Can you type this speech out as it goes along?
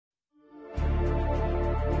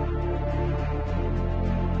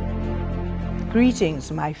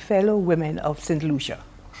Greetings, my fellow women of St. Lucia.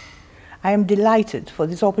 I am delighted for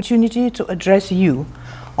this opportunity to address you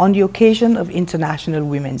on the occasion of International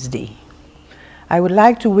Women's Day. I would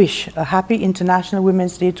like to wish a happy International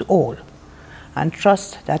Women's Day to all and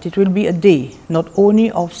trust that it will be a day not only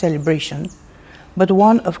of celebration, but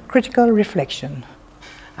one of critical reflection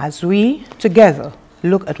as we together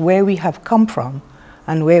look at where we have come from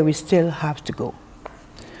and where we still have to go.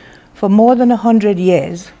 For more than 100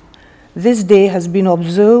 years, this day has been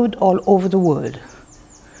observed all over the world,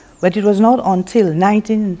 but it was not until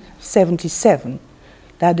 1977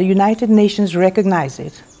 that the United Nations recognized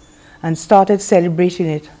it and started celebrating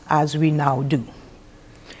it as we now do.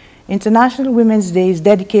 International Women's Day is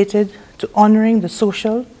dedicated to honoring the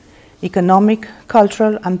social, economic,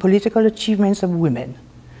 cultural, and political achievements of women,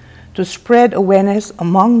 to spread awareness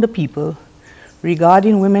among the people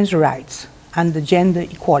regarding women's rights and the gender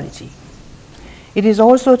equality. It is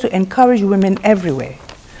also to encourage women everywhere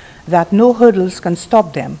that no hurdles can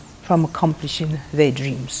stop them from accomplishing their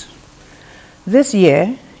dreams. This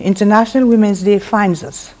year, International Women's Day finds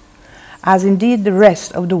us, as indeed the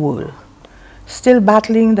rest of the world, still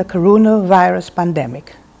battling the coronavirus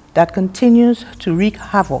pandemic that continues to wreak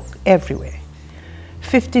havoc everywhere,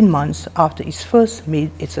 15 months after it first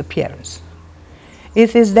made its appearance.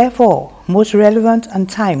 It is therefore most relevant and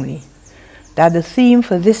timely that the theme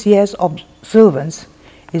for this year's observance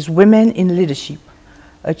is Women in Leadership,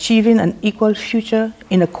 Achieving an Equal Future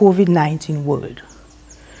in a COVID-19 World.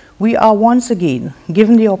 We are once again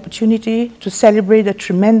given the opportunity to celebrate the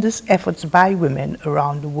tremendous efforts by women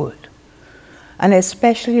around the world, and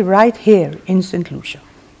especially right here in St. Lucia,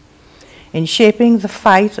 in shaping the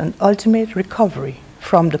fight and ultimate recovery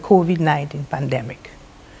from the COVID-19 pandemic.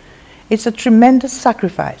 It's a tremendous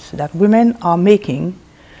sacrifice that women are making,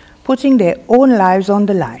 putting their own lives on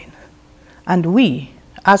the line, and we,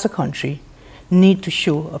 as a country, need to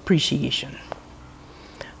show appreciation.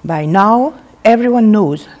 By now, everyone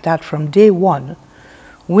knows that from day one,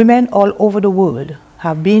 women all over the world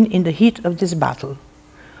have been in the heat of this battle,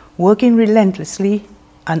 working relentlessly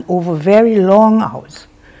and over very long hours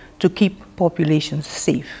to keep populations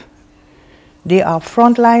safe. They are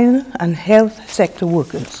frontline and health sector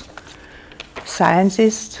workers,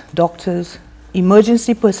 scientists, doctors,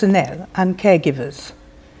 emergency personnel, and caregivers.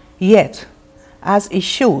 Yet, as is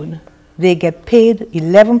shown, they get paid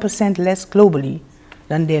 11% less globally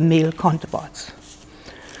than their male counterparts.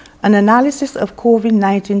 An analysis of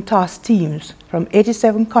COVID-19 task teams from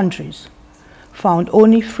 87 countries found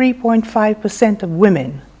only 3.5% of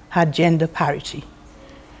women had gender parity.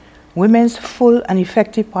 Women's full and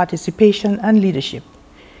effective participation and leadership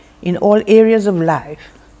in all areas of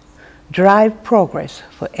life drive progress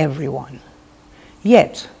for everyone.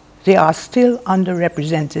 Yet, they are still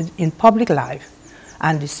underrepresented in public life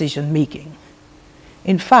and decision-making.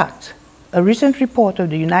 In fact, a recent report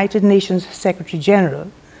of the United Nations Secretary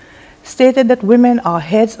General stated that women are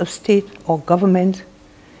heads of state or government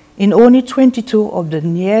in only 22 of the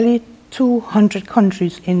nearly 200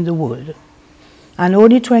 countries in the world, and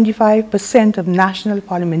only 25% of national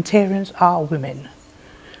parliamentarians are women.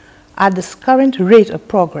 At the current rate of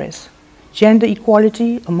progress, gender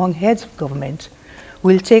equality among heads of government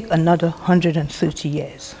will take another 130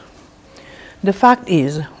 years. The fact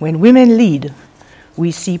is, when women lead, we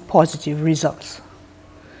see positive results.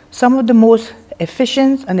 Some of the most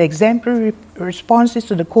efficient and exemplary responses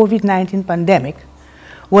to the COVID-19 pandemic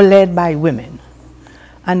were led by women.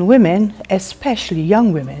 And women, especially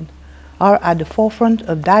young women, are at the forefront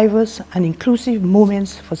of diverse and inclusive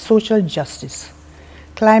movements for social justice,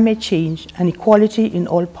 climate change, and equality in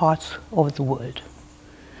all parts of the world.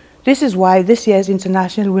 This is why this year's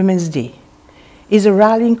International Women's Day is a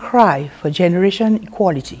rallying cry for generation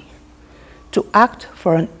equality, to act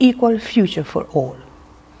for an equal future for all.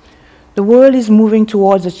 The world is moving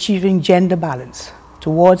towards achieving gender balance,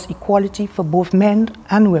 towards equality for both men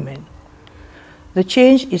and women. The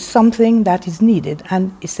change is something that is needed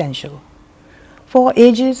and essential. For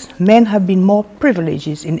ages, men have been more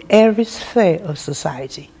privileged in every sphere of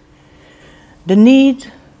society.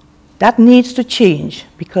 That needs to change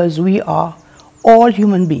because we are all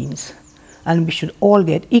human beings and we should all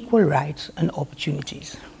get equal rights and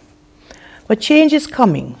opportunities. But change is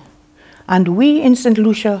coming, and we in St.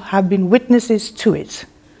 Lucia have been witnesses to it,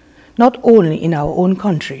 not only in our own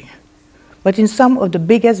country, but in some of the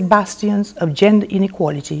biggest bastions of gender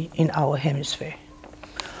inequality in our hemisphere.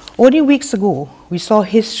 Only weeks ago, we saw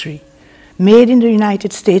history made in the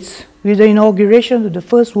United States with the inauguration of the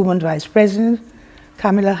first woman vice president,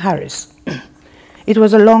 Kamala Harris. It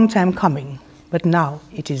was a long time coming, but now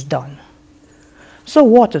it is done. So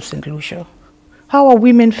what of St. Lucia? How are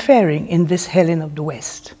women faring in this Helen of the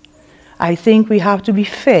West? I think we have to be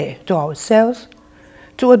fair to ourselves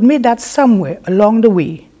to admit that somewhere along the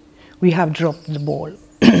way we have dropped the ball.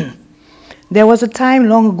 There was a time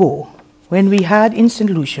long ago when we had in St.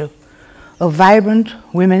 Lucia a vibrant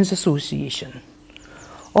women's association.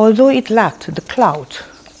 Although it lacked the clout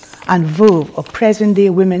and verve of present-day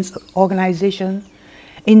women's organization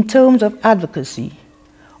in terms of advocacy,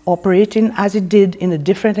 operating as it did in a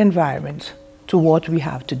different environment to what we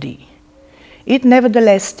have today, it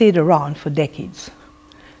nevertheless stayed around for decades.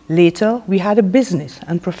 Later, we had a business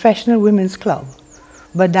and professional women's club,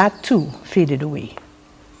 but that too faded away.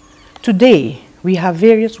 Today, we have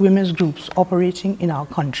various women's groups operating in our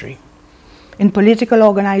country, in political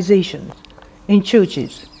organizations, in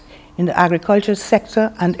churches, in the agriculture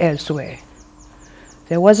sector and elsewhere.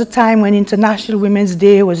 There was a time when International Women's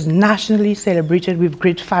Day was nationally celebrated with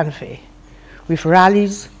great fanfare, with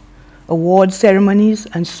rallies, award ceremonies,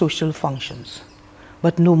 and social functions.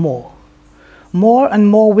 But no more. More and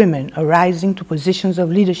more women are rising to positions of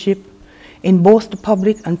leadership in both the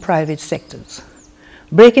public and private sectors,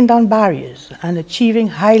 breaking down barriers and achieving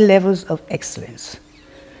high levels of excellence.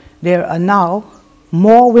 There are now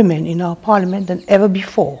more women in our parliament than ever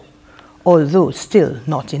before, although still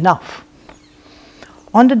not enough.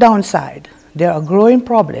 On the downside, there are growing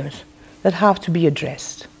problems that have to be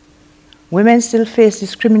addressed. Women still face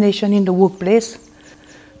discrimination in the workplace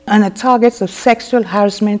and are targets of sexual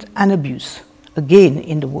harassment and abuse, again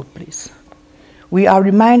in the workplace. We are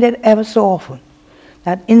reminded ever so often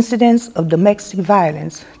that incidents of domestic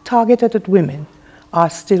violence targeted at women are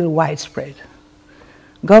still widespread.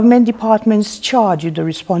 Government departments charged with the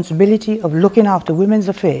responsibility of looking after women's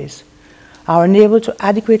affairs are unable to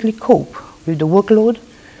adequately cope with the workload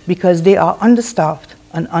because they are understaffed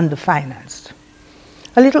and underfinanced.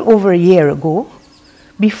 A little over a year ago,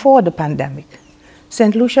 before the pandemic,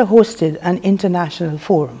 St. Lucia hosted an international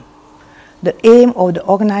forum. The aim of the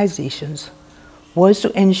organizations was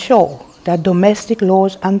to ensure that domestic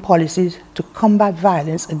laws and policies to combat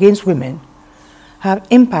violence against women have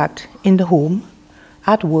impact in the home,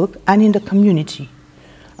 at work, and in the community,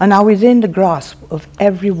 and are within the grasp of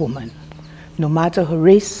every woman, no matter her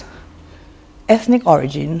race, ethnic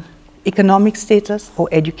origin, economic status, or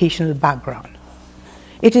educational background.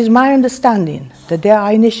 It is my understanding that there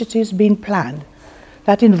are initiatives being planned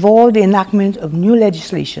that involve the enactment of new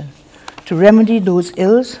legislation to remedy those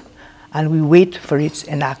ills, and we wait for its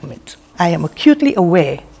enactment. I am acutely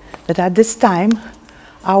aware that at this time,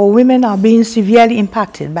 our women are being severely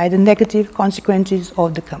impacted by the negative consequences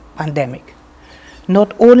of the pandemic,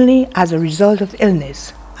 not only as a result of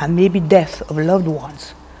illness and maybe death of loved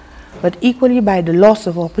ones, but equally by the loss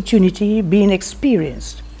of opportunity being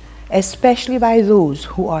experienced, especially by those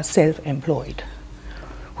who are self-employed,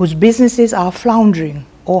 whose businesses are floundering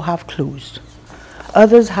or have closed.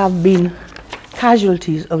 Others have been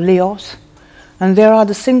casualties of layoffs, and there are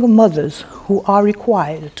the single mothers who are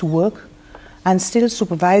required to work and still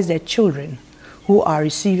supervise their children who are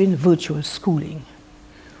receiving virtual schooling.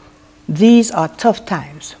 These are tough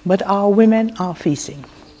times, but our women are facing.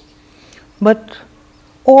 But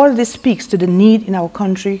all this speaks to the need in our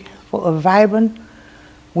country for a vibrant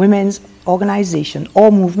women's organization or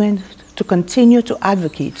movement to continue to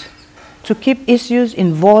advocate, to keep issues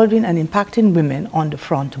involving and impacting women on the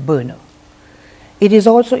front burner. It is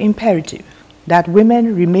also imperative that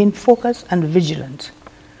women remain focused and vigilant,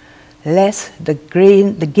 lest the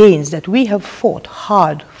gains that we have fought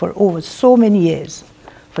hard for over so many years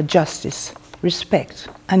for justice, respect,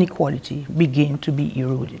 and equality begin to be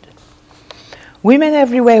eroded. Women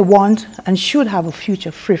everywhere want and should have a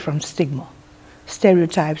future free from stigma,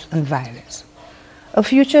 stereotypes, and violence. A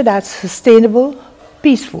future that's sustainable,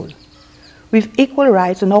 peaceful, with equal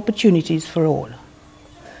rights and opportunities for all.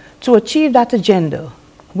 To achieve that agenda,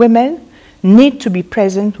 women need to be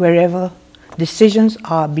present wherever decisions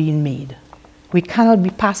are being made. We cannot be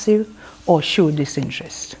passive or show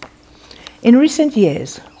disinterest. In recent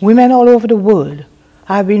years, women all over the world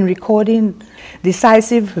have been recording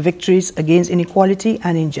decisive victories against inequality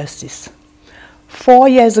and injustice. 4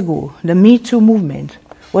 years ago, the Me Too movement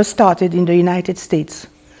was started in the United States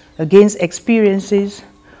against experiences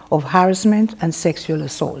of harassment and sexual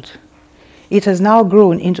assault. It has now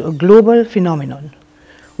grown into a global phenomenon,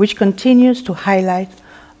 which continues to highlight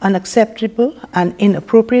unacceptable and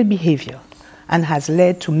inappropriate behavior and has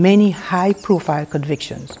led to many high-profile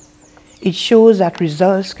convictions. It shows that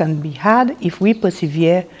results can be had if we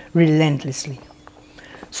persevere relentlessly.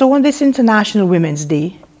 So on this International Women's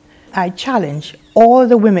Day, I challenge all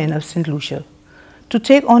the women of St. Lucia to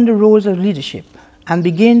take on the roles of leadership and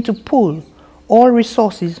begin to pool all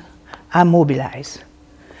resources are mobilized.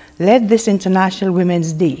 Let this International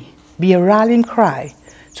Women's Day be a rallying cry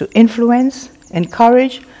to influence,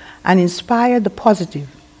 encourage, and inspire the positive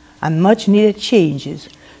and much-needed changes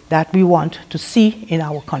that we want to see in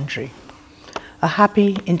our country. A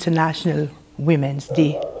happy International Women's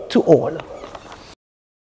Day to all.